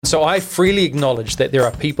So I freely acknowledge that there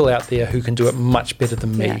are people out there who can do it much better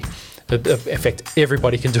than me. Yeah. In fact,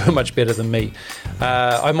 everybody can do it much better than me.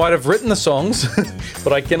 I might have written the songs,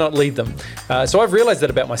 but I cannot lead them. So I've realized that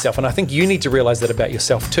about myself, and I think you need to realize that about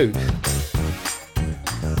yourself too.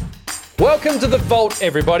 Welcome to The Vault,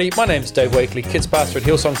 everybody. My name's Dave Wakely, Kids Pastor at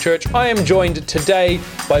Hillsong Church. I am joined today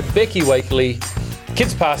by Becky Wakely,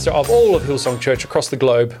 Kids Pastor of all of Hillsong Church across the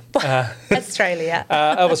globe. Australia.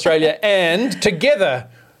 Of Australia. And together,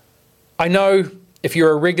 I know if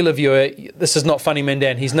you're a regular viewer, this is not Funny Man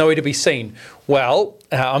Dan. He's nowhere to be seen. Well,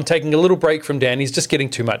 I'm taking a little break from Dan. He's just getting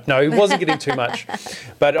too much. No, he wasn't getting too much.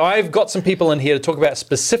 But I've got some people in here to talk about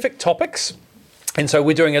specific topics. And so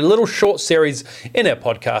we're doing a little short series in our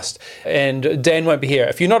podcast, and Dan won't be here.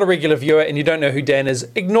 If you're not a regular viewer and you don't know who Dan is,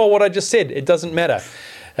 ignore what I just said. It doesn't matter.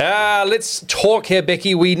 Let's talk here,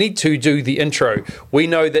 Becky. We need to do the intro. We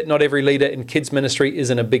know that not every leader in kids ministry is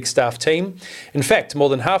in a big staff team. In fact, more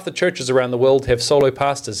than half the churches around the world have solo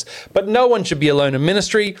pastors, but no one should be alone in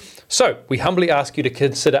ministry. So we humbly ask you to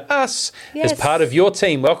consider us as part of your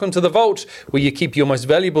team. Welcome to The Vault, where you keep your most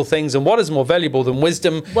valuable things. And what is more valuable than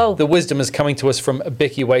wisdom? Whoa. The wisdom is coming to us from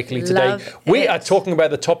Becky Wakely today. Love we it. are talking about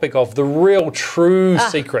the topic of the real true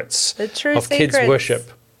secrets the true of kids secrets.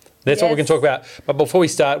 worship. That's what we're going to talk about. But before we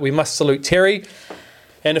start, we must salute Terry.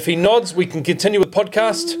 And if he nods, we can continue with the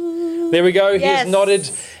podcast. There we go. He Yes. has nodded.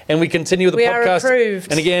 And we continue with the We podcast. are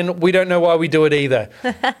approved. And again, we don't know why we do it either.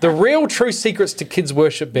 The real true secrets to kids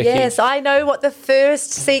worship, Becky. Yes, I know what the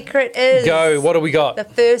first secret is. Go. What do we got? The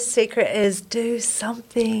first secret is do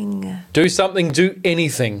something. Do something. Do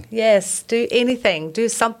anything. Yes, do anything. Do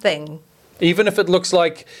something. Even if it looks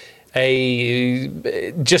like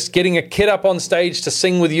just getting a kid up on stage to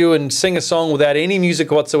sing with you and sing a song without any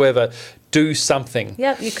music whatsoever. Do something.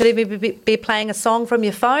 Yep, you could even be playing a song from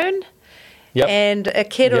your phone. Yep. And a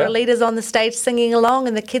kid or Yep. a leader's on the stage singing along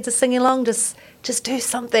and the kids are singing along, just do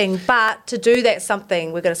something. But to do that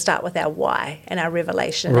something, we've got to start with our why and our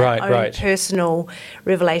revelation, Right, our own right. personal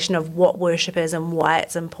revelation of what worship is and why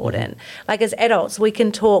it's important. Like as adults, we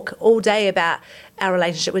can talk all day about our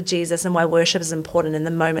relationship with Jesus and why worship is important in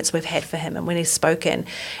the moments we've had for him and when he's spoken.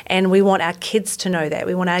 And we want our kids to know that.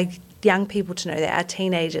 We want our young people to know that, our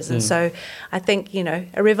teenagers. And so I think,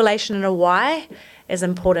 a revelation and a why is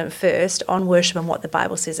important first on worship and what the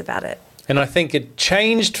Bible says about it. And I think it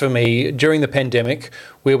changed for me during the pandemic,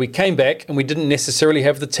 where we came back and we didn't necessarily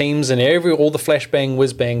have the teams and all the flashbang,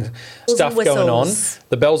 whiz-bang stuff going on,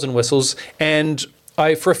 the bells and whistles. And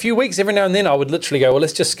for a few weeks, every now and then, I would literally go, well,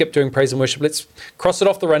 let's just skip doing praise and worship. Let's cross it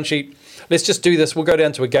off the run sheet. Let's just do this. We'll go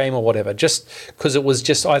down to a game or whatever, just because it was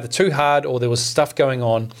just either too hard or there was stuff going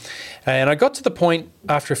on. And I got to the point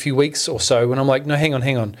after a few weeks or so when I'm like, no, hang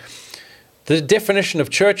on. The definition of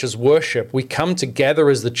church is worship. We come together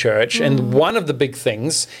as the church, and one of the big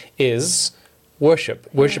things is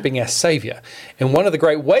worship, worshipping our Saviour. And one of the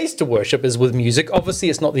great ways to worship is with music. Obviously,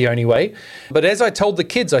 it's not the only way. But as I told the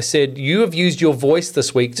kids, I said, you have used your voice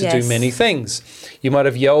this week to do many things. You might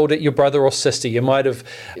have yelled at your brother or sister. You might have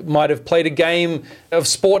played a game of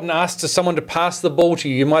sport and asked someone to pass the ball to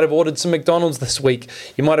you. You might have ordered some McDonald's this week.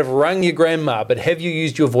 You might have rung your grandma. But have you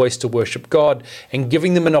used your voice to worship God? And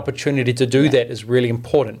giving them an opportunity to do that is really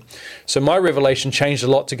important. So my revelation changed a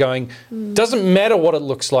lot to going, doesn't matter what it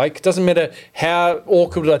looks like. Doesn't matter how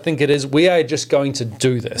awkward I think it is. We are just going to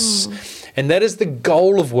do this. And that is the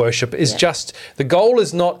goal of worship, is just, the goal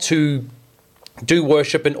is not to do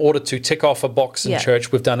worship in order to tick off a box in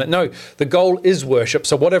church, we've done it. No, the goal is worship.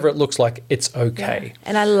 So whatever it looks like, it's okay. Yeah.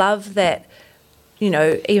 And I love that,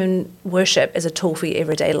 even worship is a tool for your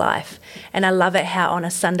everyday life. And I love it how on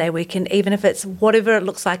a Sunday we can, even if it's whatever it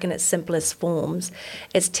looks like in its simplest forms,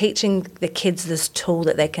 it's teaching the kids this tool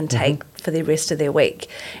that they can take for the rest of their week.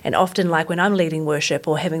 And often, like when I'm leading worship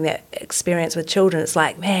or having that experience with children, it's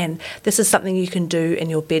like, man, this is something you can do in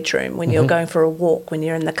your bedroom, when you're going for a walk, when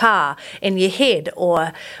you're in the car, in your head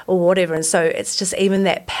or whatever. And so it's just even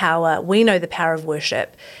that power. We know the power of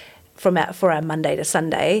worship for our Monday to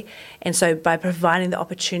Sunday. And so by providing the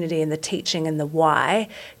opportunity and the teaching and the why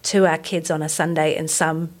to our kids on a Sunday in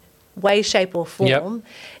some way, shape or form,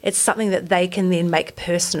 it's something that they can then make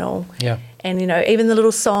personal. Yeah. And, even the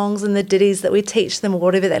little songs and the ditties that we teach them or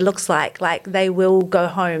whatever that looks like they will go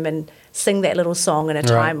home and sing that little song in a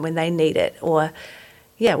time when they need it. Or,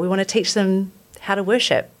 we want to teach them how to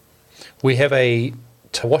worship. We have a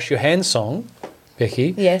To Wash Your Hands song,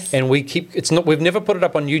 Becky. Yes. And we've never put it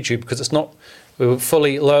up on YouTube because We were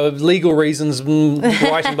fully legal reasons,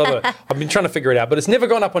 right, and blah, blah. I've been trying to figure it out, but it's never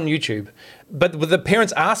gone up on YouTube. But the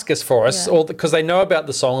parents ask us for us, or because they know about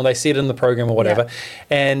the song and they see it in the program or whatever.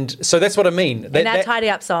 And so that's what I mean. And our tidy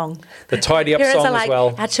up song. The tidy up song as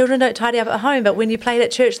well. Our children don't tidy up at home, but when you play it at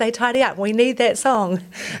church, they tidy up. We need that song.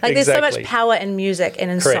 Like there's so much power in music and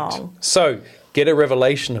in song. So get a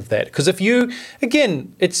revelation of that. Because if you,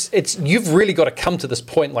 again, you've really got to come to this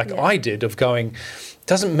point like I did of going,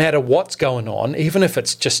 doesn't matter what's going on, even if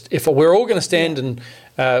it's just, if we're all going to stand and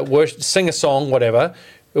sing a song, whatever,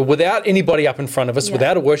 without anybody up in front of us,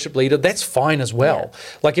 without a worship leader, that's fine as well.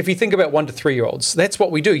 Like if you think about 1 to 3 year olds, that's what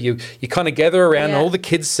we do. You kind of gather around and all the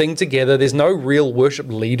kids sing together. There's no real worship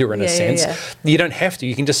leader in a sense. You don't have to.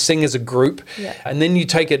 You can just sing as a group. And then you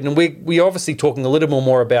take it, and we're obviously talking a little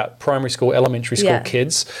more about primary school, elementary school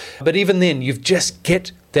kids. But even then, you've just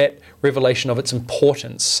get that revelation of its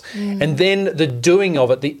importance. And then the doing of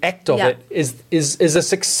it, the act of it is a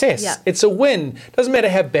success. It's a win. Doesn't matter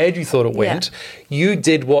how bad you thought it went. You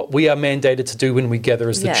did what we are mandated to do when we gather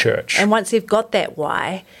as the church. And once you've got that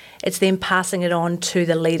why, it's then passing it on to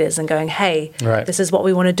the leaders and going, hey, this is what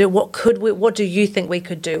we want to do. What do you think we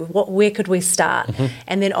could do? Where could we start?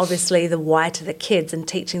 And then obviously the why to the kids and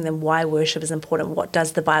teaching them why worship is important. What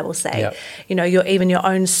does the Bible say? You know, your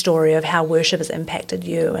own story of how worship has impacted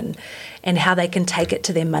you and how they can take it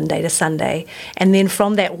to their Monday to Sunday. And then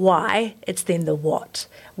from that why, it's then the what.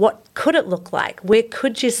 What could it look like? Where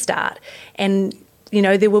could you start? And you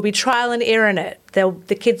know, there will be trial and error in it.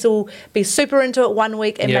 The kids will be super into it one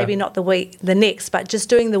week and maybe not the next, but just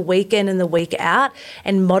doing the week in and the week out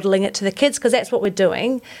and modelling it to the kids, because that's what we're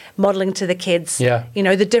doing, modelling to the kids, you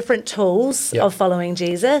know, the different tools of following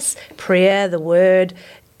Jesus, prayer, the word,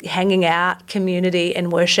 hanging out, community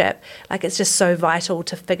and worship. Like it's just so vital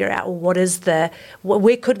to figure out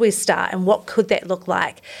where could we start and what could that look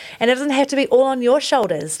like? And it doesn't have to be all on your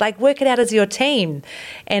shoulders. Like work it out as your team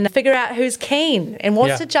and figure out who's keen and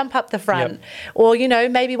wants to jump up the front. Or, you know,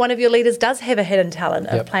 maybe one of your leaders does have a hidden talent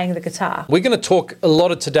of playing the guitar. We're going to talk a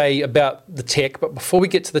lot of today about the tech, but before we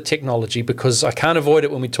get to the technology, because I can't avoid it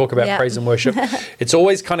when we talk about praise and worship, it's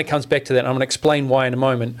always kind of comes back to that. And I'm going to explain why in a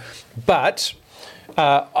moment. But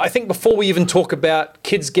I think before we even talk about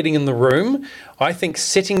kids getting in the room, I think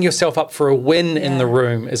setting yourself up for a win in the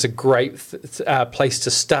room is a great place to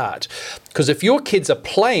start. Because if your kids are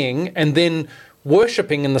playing and then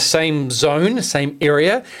worshipping in the same zone, same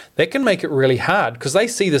area, that can make it really hard because they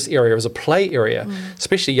see this area as a play area,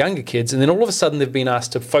 especially younger kids, and then all of a sudden they've been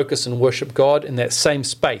asked to focus and worship God in that same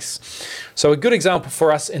space. So a good example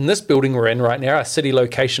for us in this building we're in right now, our city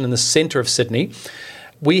location in the centre of Sydney,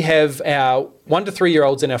 we have our 1 to 3 year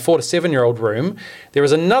olds in our 4 to 7 year old room. There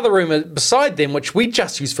is another room beside them which we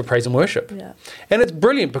just use for praise and worship. And it's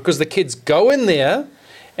brilliant because the kids go in there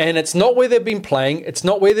and it's not where they've been playing, it's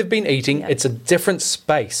not where they've been eating, it's a different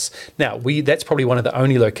space. Now, that's probably one of the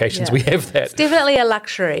only locations we have that. It's definitely a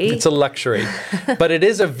luxury. It's a luxury. But it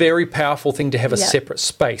is a very powerful thing to have a separate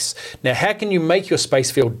space. Now, how can you make your space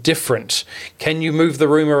feel different? Can you move the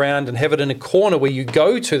room around and have it in a corner where you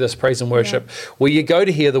go to this praise and worship, where you go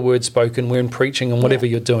to hear the word spoken when preaching and whatever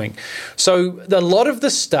you're doing? So a lot of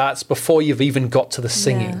this starts before you've even got to the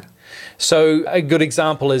singing. So a good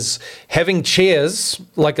example is having chairs,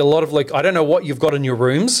 like I don't know what you've got in your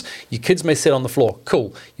rooms. Your kids may sit on the floor.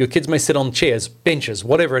 Cool. Your kids may sit on chairs, benches,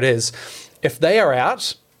 whatever it is. If they are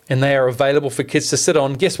out and they are available for kids to sit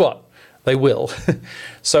on, guess what? They will.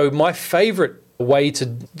 So my favorite way to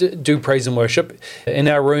do praise and worship in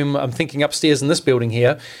our room, I'm thinking upstairs in this building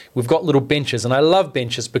here, we've got little benches. And I love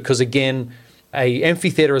benches because, again, an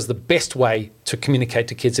amphitheatre is the best way to communicate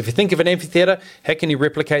to kids. If you think of an amphitheatre, how can you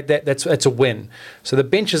replicate that? That's a win. So the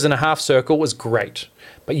benches in a half circle is great,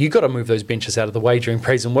 but you've got to move those benches out of the way during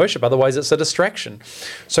praise and worship, otherwise it's a distraction.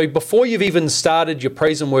 So before you've even started your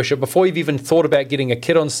praise and worship, before you've even thought about getting a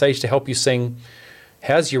kid on stage to help you sing,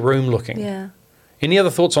 how's your room looking? Any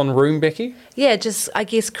other thoughts on room, Becky? Yeah, just, I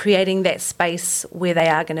guess, creating that space where they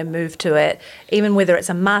are going to move to it, even whether it's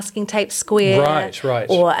a masking tape square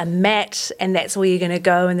or a mat, and that's where you're going to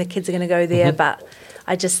go and the kids are going to go there. But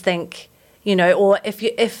I just think, you know, or if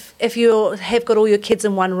you have got all your kids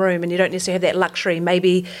in one room and you don't necessarily have that luxury,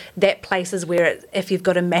 maybe that place is where if you've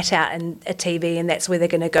got a mat out and a TV and that's where they're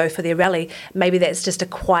going to go for their rally, maybe that's just a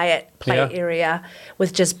quiet play area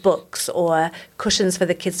with just books or cushions for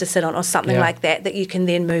the kids to sit on or something like that you can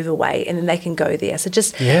then move away and then they can go there. So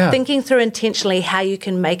just thinking through intentionally how you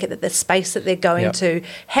can make it that the space that they're going to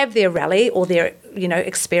have their rally or their, you know,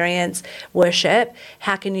 experience worship,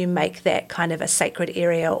 how can you make that kind of a sacred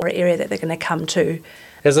area or area that they're going to come to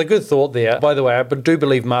There's a good thought there. By the way, I do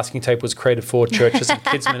believe masking tape was created for churches and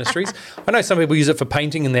kids' ministries. I know some people use it for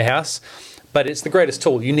painting in their house, but it's the greatest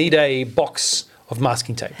tool. You need a box of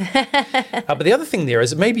masking tape. But the other thing there is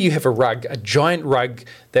that maybe you have a rug, a giant rug,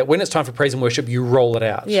 that when it's time for praise and worship, you roll it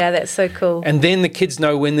out. Yeah, that's so cool. And then the kids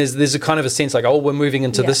know when there's a kind of a sense like, oh, we're moving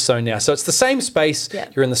into this zone now. So it's the same space,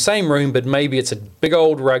 you're in the same room, but maybe it's a big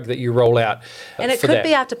old rug that you roll out. And it could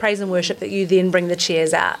be after praise and worship that you then bring the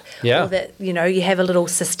chairs out. Yeah. Or that, you know, you have a little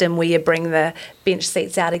system where you bring the bench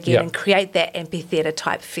seats out again and create that amphitheatre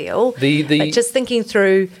type feel. But just thinking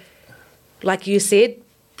through, like you said,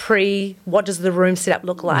 what does the room setup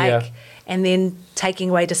look like, and then taking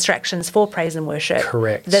away distractions for praise and worship.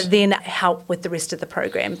 Correct. That then help with the rest of the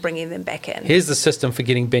program, bringing them back in. Here's the system for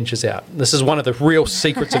getting benches out. This is one of the real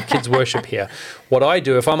secrets of kids' worship here. What I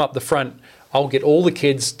do, if I'm up the front, I'll get all the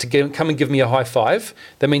kids to come and give me a high five.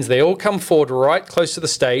 That means they all come forward right close to the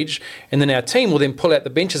stage, and then our team will then pull out the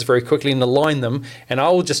benches very quickly and align them, and I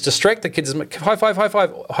will just distract the kids. High five, high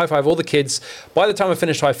five, high five all the kids. By the time I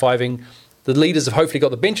finish high fiving, the leaders have hopefully got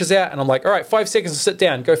the benches out, and I'm like, all right, 5 seconds to sit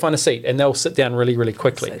down, go find a seat, and they'll sit down really, really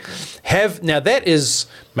quickly. So now that is,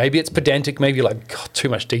 maybe it's pedantic, maybe you're like, God, too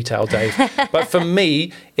much detail, Dave. But for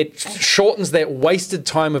me, it shortens that wasted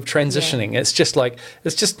time of transitioning. It's just like,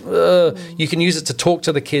 you can use it to talk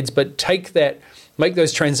to the kids, but make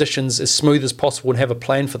those transitions as smooth as possible and have a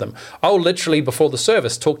plan for them. I'll literally, before the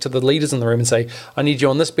service, talk to the leaders in the room and say, I need you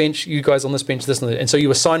on this bench, you guys on this bench, this and that. And so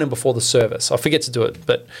you assign them before the service. I forget to do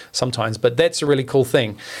it sometimes, but that's a really cool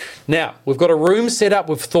thing. Now, we've got a room set up,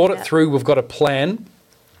 we've thought it through, we've got a plan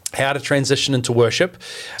how to transition into worship.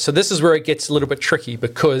 So this is where it gets a little bit tricky,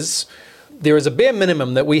 because there is a bare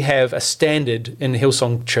minimum that we have a standard in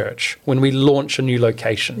Hillsong Church when we launch a new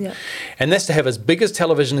location. Yeah. And that's to have as big as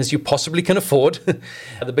television as you possibly can afford.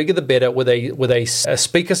 The bigger the better, with a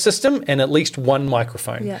speaker system and at least one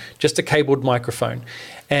microphone, just a cabled microphone.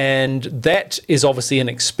 And that is obviously an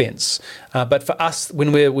expense. But for us,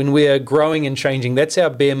 when we're growing and changing, that's our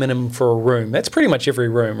bare minimum for a room. That's pretty much every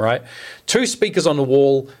room, right? 2 speakers on the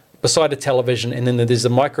wall beside a television, and then there's a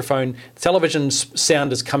microphone. The television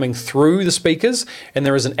sound is coming through the speakers, and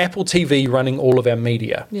there is an Apple TV running all of our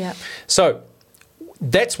media. Yeah. So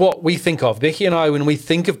that's what we think of. Becky and I, when we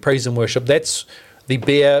think of praise and worship, that's the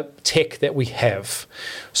bare tech that we have.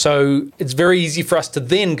 So it's very easy for us to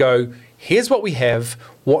then go, here's what we have,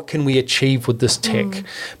 what can we achieve with this tech?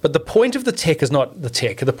 But the point of the tech is not the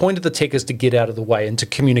tech. The point of the tech is to get out of the way and to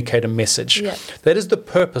communicate a message. Yeah. That is the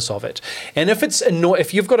purpose of it. And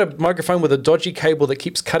if you've got a microphone with a dodgy cable that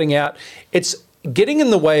keeps cutting out, it's getting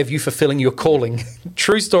in the way of you fulfilling your calling.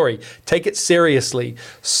 True story. Take it seriously.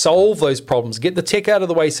 Solve those problems. Get the tech out of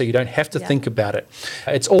the way so you don't have to think about it.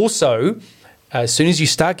 It's also, as soon as you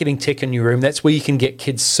start getting tech in your room, that's where you can get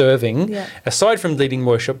kids serving, aside from leading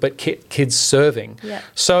worship, but kids serving. Yeah.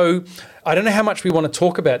 So I don't know how much we want to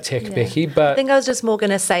talk about tech, Becky, but I think I was just more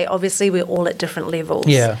going to say, obviously, we're all at different levels.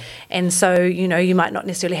 Yeah. And so, you might not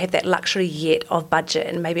necessarily have that luxury yet of budget,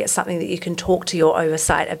 and maybe it's something that you can talk to your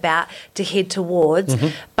oversight about to head towards.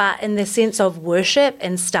 But in the sense of worship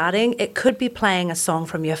and starting, it could be playing a song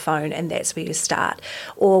from your phone, and that's where you start.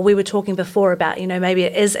 Or we were talking before about, maybe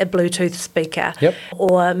it is a Bluetooth speaker,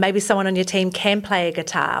 or maybe someone on your team can play a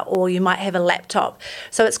guitar, or you might have a laptop.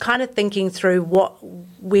 So it's kind of thinking through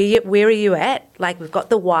where are you at? Like, we've got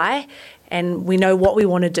the why, and we know what we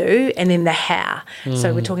want to do, and then the how.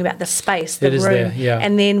 So we're talking about the space, the room,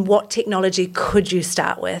 and then what technology could you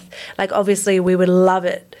start with? Like, obviously, we would love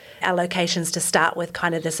it, our locations, to start with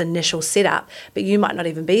kind of this initial setup, but you might not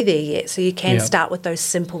even be there yet. So you can start with those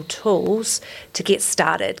simple tools to get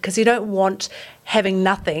started, because you don't want having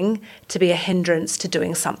nothing to be a hindrance to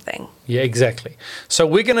doing something. Yeah, exactly. So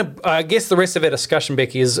we're going to, I guess the rest of our discussion,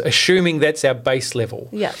 Becky, is assuming that's our base level.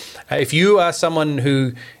 Yeah. If you are someone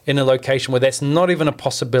who, in a location where that's not even a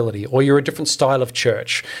possibility, or you're a different style of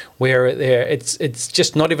church where it's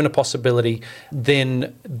just not even a possibility,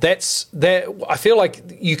 then I feel like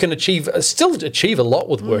you can still achieve a lot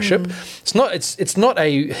with worship. It's not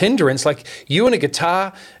a hindrance. Like, you and a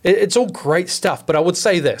guitar, it's all great stuff. But I would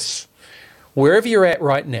say this: wherever you're at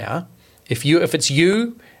right now, if it's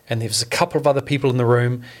you and there's a couple of other people in the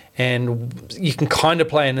room and you can kind of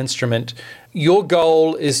play an instrument, your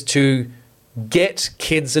goal is to get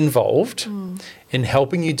kids involved in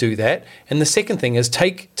helping you do that. And the second thing is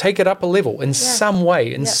take it up a level in some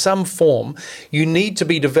way, in some form. You need to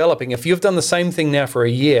be developing. If you've done the same thing now for a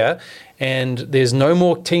year and there's no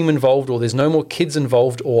more team involved, or there's no more kids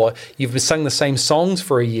involved, or you've sung the same songs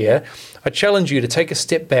for a year, I challenge you to take a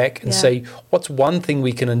step back and say, what's one thing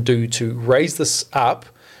we can do to raise this up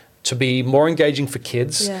to be more engaging for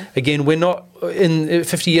kids. Yeah. Again, we're not,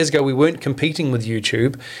 50 years ago, we weren't competing with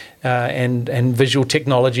YouTube and visual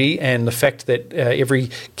technology, and the fact that every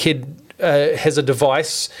kid has a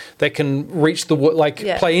device that can reach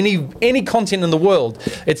play any content in the world.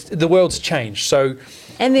 The world's changed. So,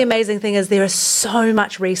 and the amazing thing is there is so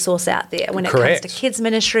much resource out there when it correct. comes to kids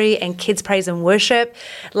ministry and kids praise and worship.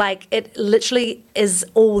 Like, it literally is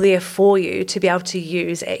all there for you to be able to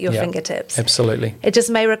use at your fingertips. Absolutely. It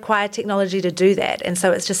just may require technology to do that. And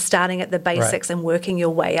so it's just starting at the basics and working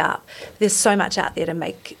your way up. There's so much out there to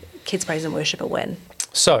make kids praise and worship a win.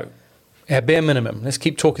 So, our bare minimum, let's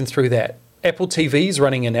keep talking through that. Apple TV is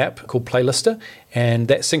running an app called Playlister, and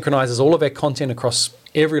that synchronizes all of our content across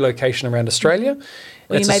every location around Australia.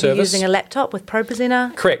 Or you may be using a laptop with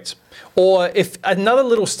ProPresenter. Correct. Or if another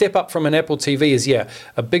little step up from an Apple TV is,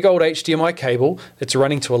 a big old HDMI cable that's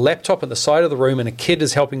running to a laptop at the side of the room, and a kid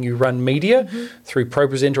is helping you run media through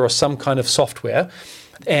ProPresenter or some kind of software.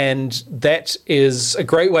 And that is a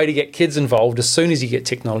great way to get kids involved as soon as you get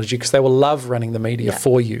technology, because they will love running the media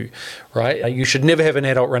for you, right? You should never have an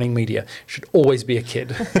adult running media. It should always be a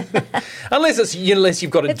kid. unless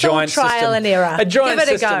you've got a giant all trial system. And error. A giant Give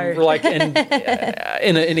it system a go. like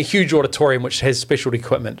in a huge auditorium which has special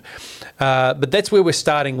equipment. But that's where we're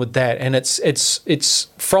starting with that. And it's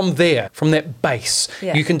from there, from that base,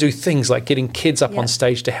 you can do things like getting kids up on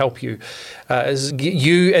stage to help you.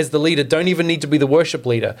 You as the leader don't even need to be the worship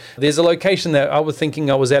leader. There's a location that I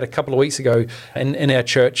was at a couple of weeks ago in our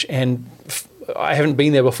church, and I haven't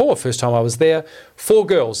been there before. First time I was there, 4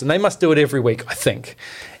 girls, and they must do it every week, I think.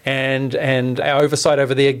 And our oversight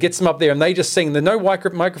over there gets them up there, and they just sing. There's no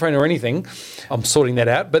microphone or anything. I'm sorting that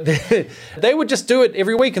out, but they would just do it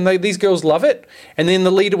every week, and these girls love it. And then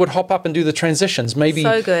the leader would hop up and do the transitions. Maybe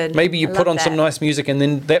so good. Maybe you put on some nice music, and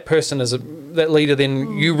then that person that leader.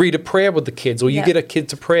 Then you read a prayer with the kids, or you get a kid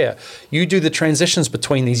to prayer. You do the transitions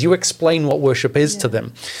between these. You explain what worship is to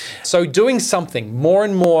them. So doing something more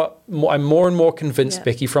and more. I'm more and more convinced,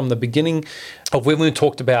 Becky, from the beginning of when we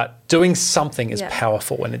talked about doing something is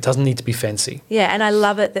powerful, and it doesn't need to be fancy. Yeah, and I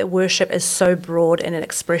love it that worship is so broad in an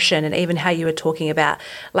expression, and even how you were talking about,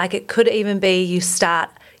 like, it could even be you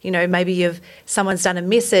start, maybe someone's done a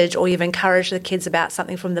message, or you've encouraged the kids about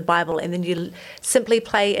something from the Bible, and then you simply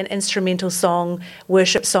play an instrumental song,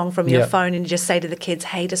 worship song from your phone, and you just say to the kids,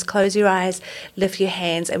 hey, just close your eyes, lift your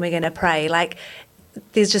hands, and we're going to pray. Like,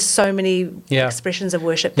 there's just so many expressions of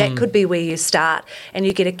worship. That could be where you start, and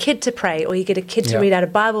you get a kid to pray, or you get a kid to read out a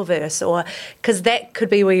Bible verse, or because that could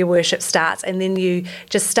be where your worship starts, and then you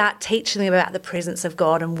just start teaching them about the presence of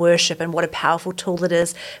God and worship and what a powerful tool it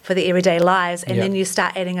is for their everyday lives, and then you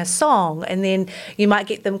start adding a song, and then you might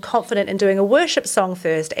get them confident in doing a worship song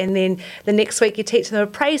first, and then the next week you teach them a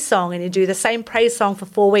praise song, and you do the same praise song for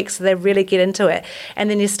 4 weeks so they really get into it, and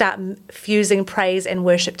then you start fusing praise and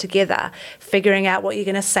worship together, figuring out what you're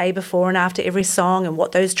going to say before and after every song and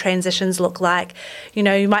what those transitions look like. You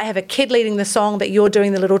might have a kid leading the song, but you're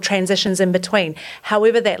doing the little transitions in between.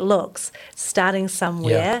 However that looks, starting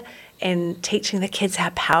somewhere and teaching the kids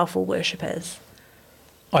how powerful worship is.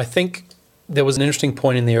 I think there was an interesting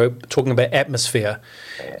point in there talking about atmosphere,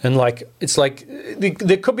 and it's like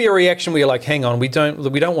there could be a reaction where you're like, hang on, we don't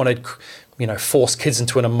want to force kids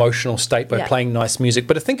into an emotional state by playing nice music.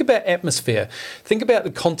 But think about atmosphere. Think about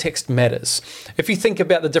the context matters. If you think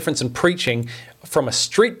about the difference in preaching from a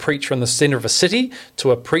street preacher in the center of a city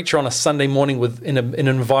to a preacher on a Sunday morning in an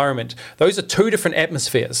environment, those are 2 different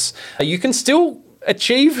atmospheres. You can still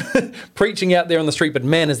achieve preaching out there on the street, but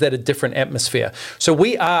man, is that a different atmosphere. So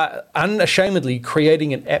we are unashamedly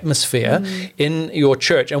creating an atmosphere in your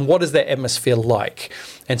church. And what is that atmosphere like?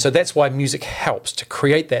 And so that's why music helps to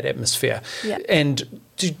create that atmosphere. And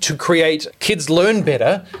to create, kids learn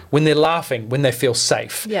better when they're laughing, when they feel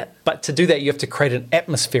safe. But to do that, you have to create an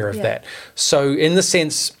atmosphere of that. So in the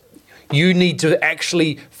sense, you need to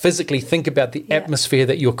actually physically think about the atmosphere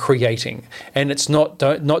that you're creating, and it's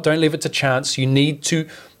don't leave it to chance. You need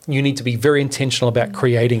to be very intentional about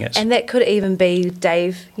creating it. And that could even be,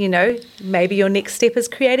 Dave, maybe your next step is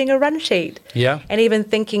creating a run sheet. And even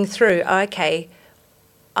thinking through, okay,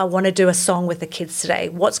 I want to do a song with the kids today.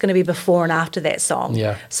 What's going to be before and after that song?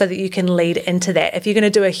 So that you can lead into that. If you're going to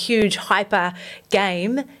do a huge hyper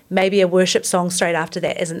game, maybe a worship song straight after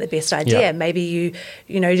that isn't the best idea. Maybe you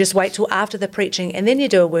just wait till after the preaching and then you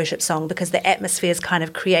do a worship song, because the atmosphere is kind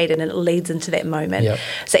of created and it leads into that moment.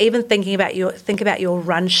 So even think about your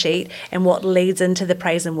run sheet and what leads into the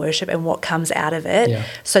praise and worship and what comes out of it,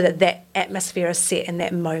 so that atmosphere is set and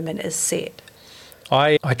that moment is set.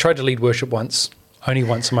 I tried to lead worship only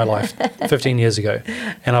once in my life, 15 years ago,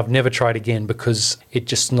 and I've never tried again, because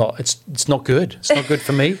it's not good. It's not good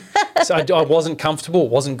for me. So I wasn't comfortable.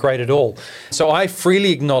 It wasn't great at all. So I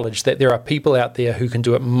freely acknowledge that there are people out there who can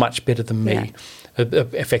do it much better than me. Yeah.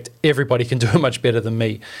 In fact, everybody can do it much better than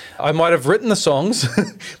me. I might have written the songs,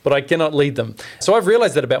 but I cannot lead them. So I've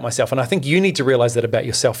realized that about myself, and I think you need to realize that about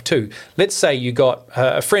yourself too. Let's say you got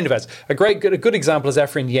a friend of ours. A good example is our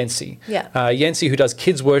friend Yancy. Yeah. Yancy, who does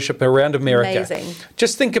kids worship around America. Amazing.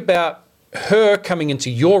 Just think about her coming into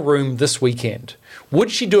your room this weekend.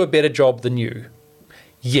 Would she do a better job than you?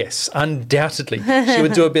 Yes, undoubtedly. She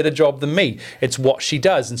would do a better job than me. It's what she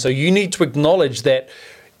does. And so you need to acknowledge that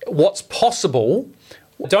what's possible.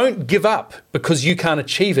 Don't give up because you can't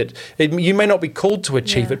achieve it. You may not be called to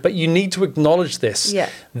achieve it, but you need to acknowledge this,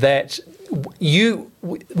 that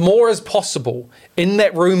more is possible in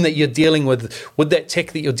that room that you're dealing with that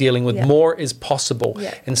tech that you're dealing with. More is possible,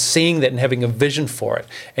 and seeing that and having a vision for it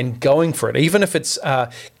and going for it, even if it's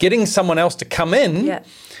getting someone else to come in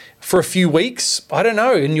for a few weeks, I don't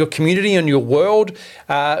know, in your community, in your world,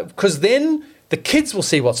 because then the kids will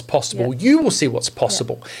see what's possible. You will see what's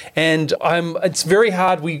possible. And it's very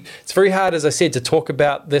hard. It's very hard, as I said, to talk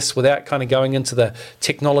about this without kind of going into the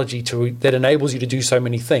technology that enables you to do so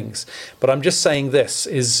many things. But I'm just saying this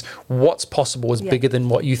is what's possible is bigger than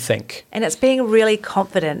what you think. And it's being really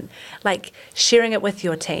confident, like sharing it with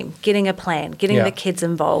your team, getting a plan, getting the kids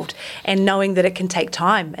involved, and knowing that it can take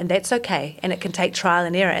time, and that's okay. And it can take trial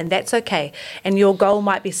and error, and that's okay. And your goal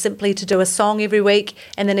might be simply to do a song every week,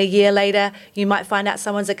 and then a year later, you might find out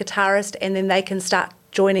someone's a guitarist and then they can start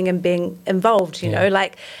joining and being involved, you know,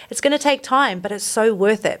 like it's going to take time, but it's so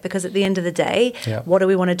worth it because at the end of the day, what do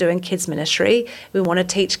we want to do in kids ministry? We want to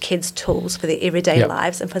teach kids tools for their everyday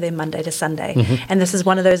lives and for their Monday to Sunday. And this is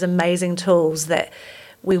one of those amazing tools that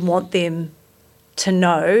we want them to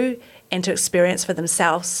know and to experience for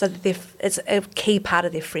themselves so that it's a key part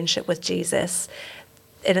of their friendship with Jesus.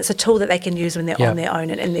 And it's a tool that they can use when they're on their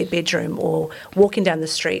own and in their bedroom or walking down the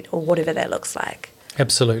street or whatever that looks like.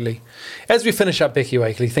 Absolutely. As we finish up, Becky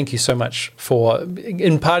Wakely, thank you so much for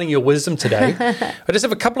imparting your wisdom today. I just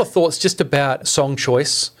have a couple of thoughts just about song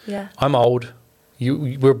choice. Yeah. I'm old.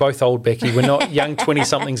 We're both old, Becky. We're not young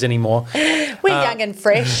 20-somethings anymore. We're young and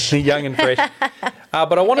fresh. Young and fresh.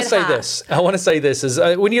 But I want to say this. I want to say this is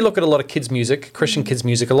when you look at a lot of kids' music, Christian kids'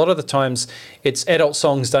 music, a lot of the times it's adult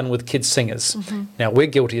songs done with kids singers. Now, we're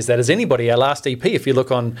guilty as that as anybody. Our last EP, if you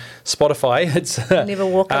look on Spotify, it's Never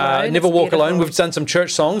Walk Alone. Never Walk Alone. We've done some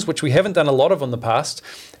church songs, which we haven't done a lot of in the past,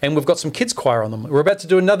 and we've got some kids' choir on them. We're about to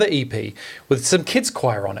do another EP with some kids'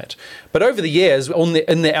 choir on it. But over the years,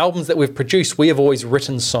 in the albums that we've produced, we have always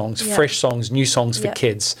written songs, fresh songs, new songs for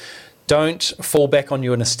kids. Don't fall back on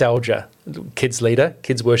your nostalgia, kids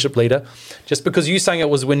worship leader. Just because you sang it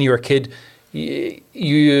was when you were a kid,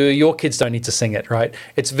 your kids don't need to sing it, right?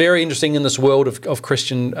 It's very interesting in this world of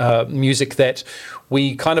Christian music that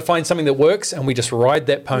we kind of find something that works and we just ride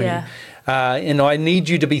that pony. And I need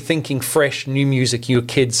you to be thinking fresh, new music, your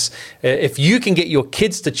kids. If you can get your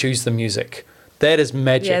kids to choose the music, that is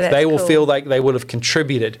magic. They will feel like they would have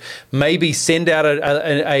contributed. Maybe send out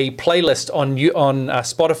a playlist on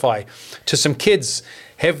Spotify to some kids.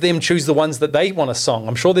 Have them choose the ones that they want a song.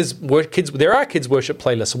 I'm sure there are kids worship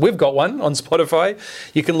playlists. We've got one on Spotify.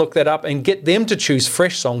 You can look that up and get them to choose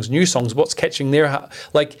fresh songs, new songs, what's catching their heart.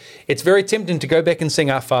 Like, it's very tempting to go back and sing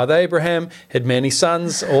Our Father Abraham, had many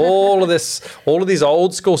sons, all of these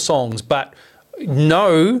old school songs. But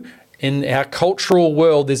no, in our cultural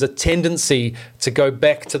world, there's a tendency to go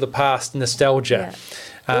back to the past, nostalgia.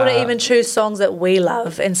 Or to even choose songs that we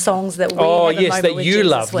love and songs that we have a moment that with you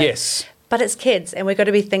Jesus love, with. yes. But it's kids, and we've got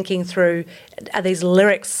to be thinking through, are these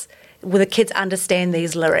lyrics, will the kids understand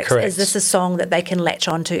these lyrics? Correct. Is this a song that they can latch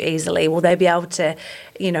onto easily? Will they be able to,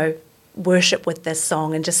 worship with this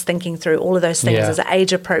song? And just thinking through all of those things. Is it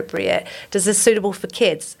age appropriate? Is this suitable for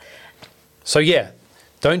kids? So,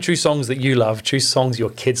 don't choose songs that you love. Choose songs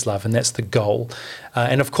your kids love, and that's the goal.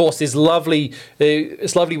 And of course, it's lovely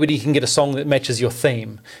when you can get a song that matches your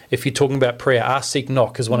theme. If you're talking about prayer, Ask, Seek,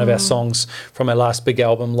 Knock is one of our songs from our last big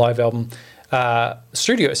album, live album.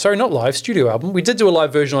 Studio album. We did do a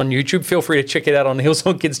live version on YouTube. Feel free to check it out on the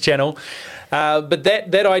Hillsong Kids channel. But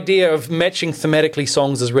that idea of matching thematically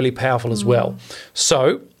songs is really powerful as well.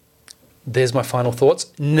 So, there's my final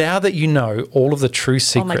thoughts. Now that you know all of the true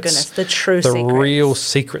secrets, oh my goodness, the real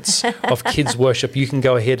secrets of kids worship, you can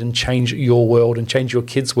go ahead and change your world and change your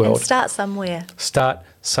kids' world. And start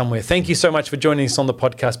somewhere. Thank you so much for joining us on the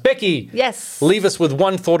podcast. Becky, yes, leave us with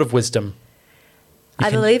one thought of wisdom.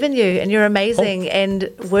 I believe in you and you're amazing, and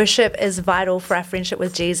worship is vital for our friendship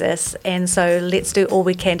with Jesus, and so let's do all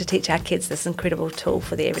we can to teach our kids this incredible tool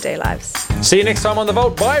for their everyday lives. See you next time on The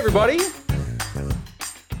Vault. Bye, everybody.